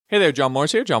Hey there, John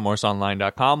Morris here,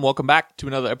 johnmorrisonline.com. Welcome back to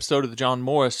another episode of the John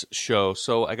Morris Show.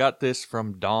 So I got this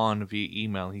from Don via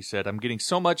email. He said, I'm getting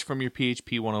so much from your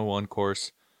PHP 101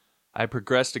 course. I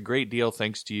progressed a great deal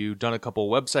thanks to you, done a couple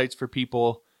websites for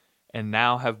people, and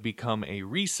now have become a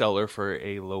reseller for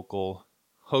a local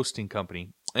hosting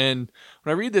company. And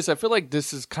when I read this, I feel like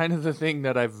this is kind of the thing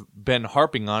that I've been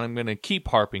harping on. I'm going to keep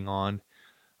harping on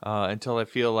until I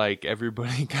feel like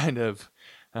everybody kind of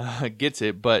gets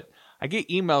it. But I get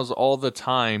emails all the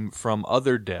time from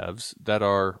other devs that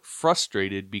are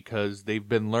frustrated because they've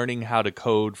been learning how to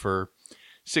code for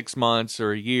 6 months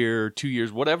or a year, 2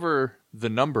 years, whatever the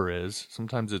number is.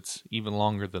 Sometimes it's even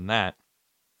longer than that.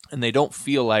 And they don't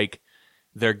feel like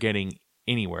they're getting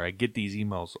anywhere. I get these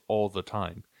emails all the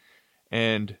time.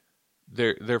 And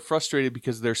they're frustrated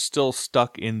because they're still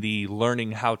stuck in the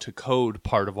learning how to code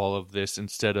part of all of this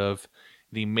instead of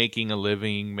the making a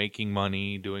living, making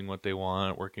money, doing what they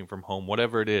want, working from home,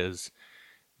 whatever it is.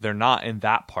 They're not in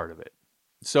that part of it.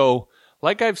 So,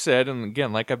 like I've said, and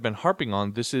again, like I've been harping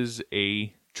on, this is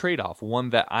a trade-off, one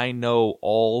that I know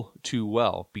all too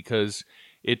well because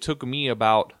it took me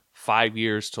about 5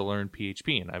 years to learn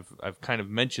PHP, and I've kind of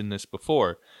mentioned this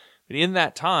before. But in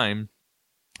that time,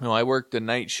 I worked a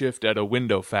night shift at a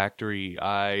window factory.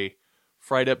 I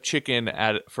fried up chicken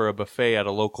for a buffet at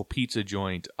a local pizza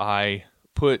joint. I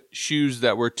put shoes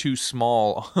that were too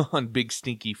small on big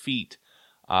stinky feet.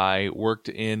 I worked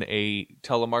in a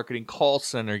telemarketing call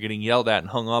center getting yelled at and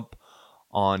hung up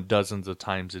on dozens of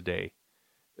times a day.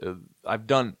 I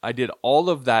did all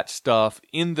of that stuff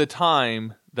in the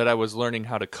time that I was learning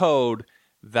how to code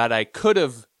that I could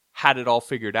have had it all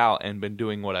figured out and been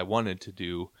doing what I wanted to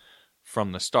do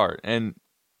from the start. And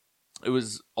it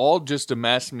was all just a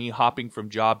mess, me hopping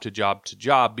from job to job to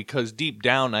job, because deep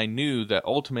down I knew that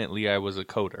ultimately I was a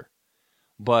coder.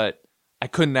 But I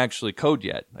couldn't actually code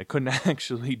yet. I couldn't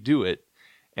actually do it.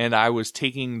 And I was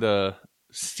taking the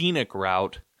scenic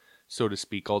route, so to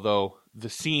speak, although the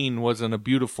scene wasn't a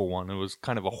beautiful one. It was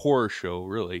kind of a horror show,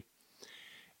 really.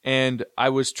 And I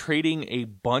was trading a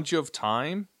bunch of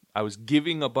time. I was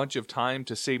giving a bunch of time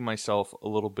to save myself a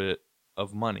little bit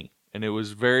of money. And it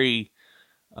was very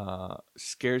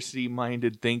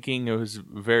scarcity-minded thinking. It was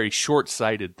very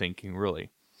short-sighted thinking,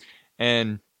 really.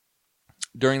 And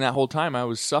during that whole time, I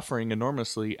was suffering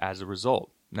enormously as a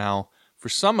result. Now, for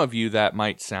some of you, that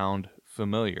might sound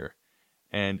familiar.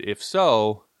 And if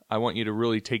so, I want you to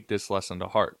really take this lesson to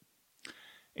heart.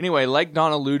 Anyway, like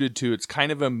Don alluded to, it's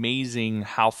kind of amazing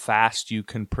how fast you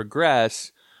can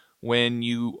progress when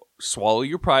you swallow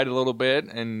your pride a little bit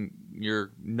and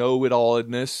your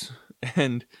know-it-alledness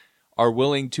and are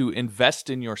willing to invest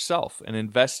in yourself and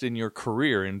invest in your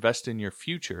career, invest in your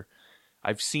future.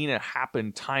 I've seen it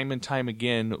happen time and time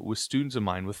again with students of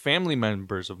mine, with family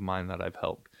members of mine that I've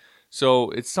helped. So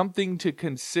it's something to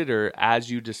consider as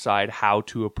you decide how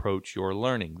to approach your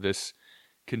learning. This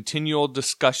continual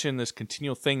discussion, this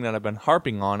continual thing that I've been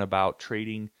harping on about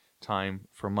trading time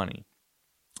for money.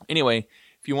 Anyway,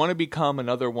 if you want to become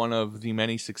another one of the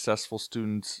many successful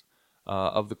students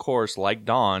of the course, like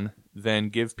Don, then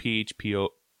give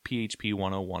PHP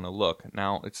 101 a look.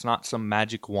 Now, it's not some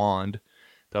magic wand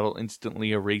that'll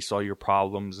instantly erase all your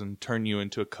problems and turn you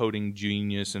into a coding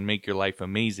genius and make your life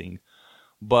amazing.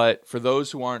 But for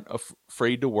those who aren't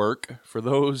afraid to work, for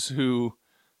those who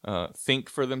think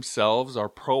for themselves, are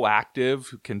proactive,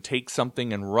 who can take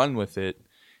something and run with it,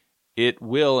 it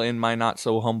will, in my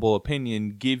not-so-humble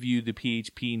opinion, give you the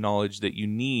PHP knowledge that you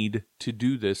need to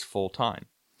do this full-time.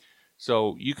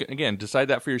 So you can, again, decide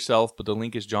that for yourself, but the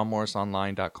link is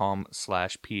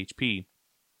johnmorrisonline.com/PHP.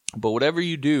 But whatever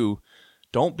you do,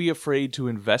 don't be afraid to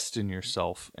invest in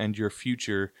yourself and your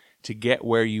future to get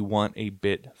where you want a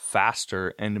bit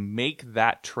faster and make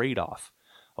that trade-off.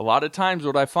 A lot of times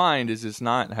what I find is has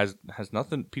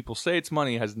nothing, people say it's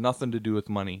money, has nothing to do with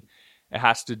money. It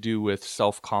has to do with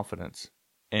self-confidence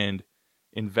and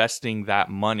investing that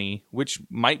money, which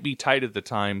might be tight at the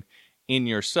time, in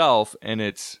yourself, and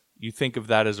you think of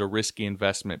that as a risky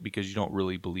investment because you don't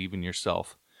really believe in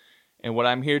yourself. And what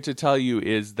I'm here to tell you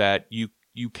is that you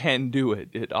can do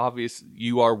it.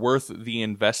 You are worth the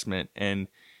investment, and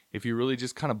if you really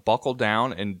just kind of buckle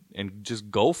down and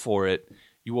just go for it,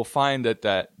 you will find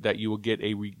that you will get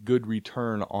a good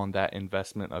return on that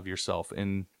investment of yourself.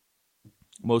 In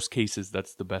most cases,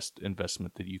 that's the best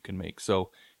investment that you can make.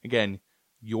 So again,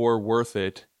 you're worth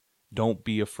it. Don't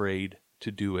be afraid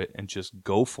to do it and just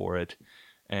go for it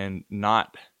and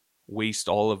not waste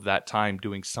all of that time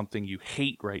doing something you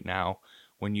hate right now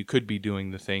when you could be doing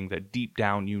the thing that deep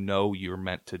down you know you're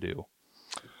meant to do.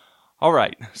 All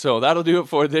right, so that'll do it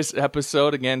for this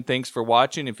episode. Again, thanks for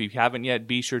watching. If you haven't yet,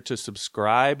 be sure to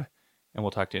subscribe, and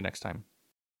we'll talk to you next time.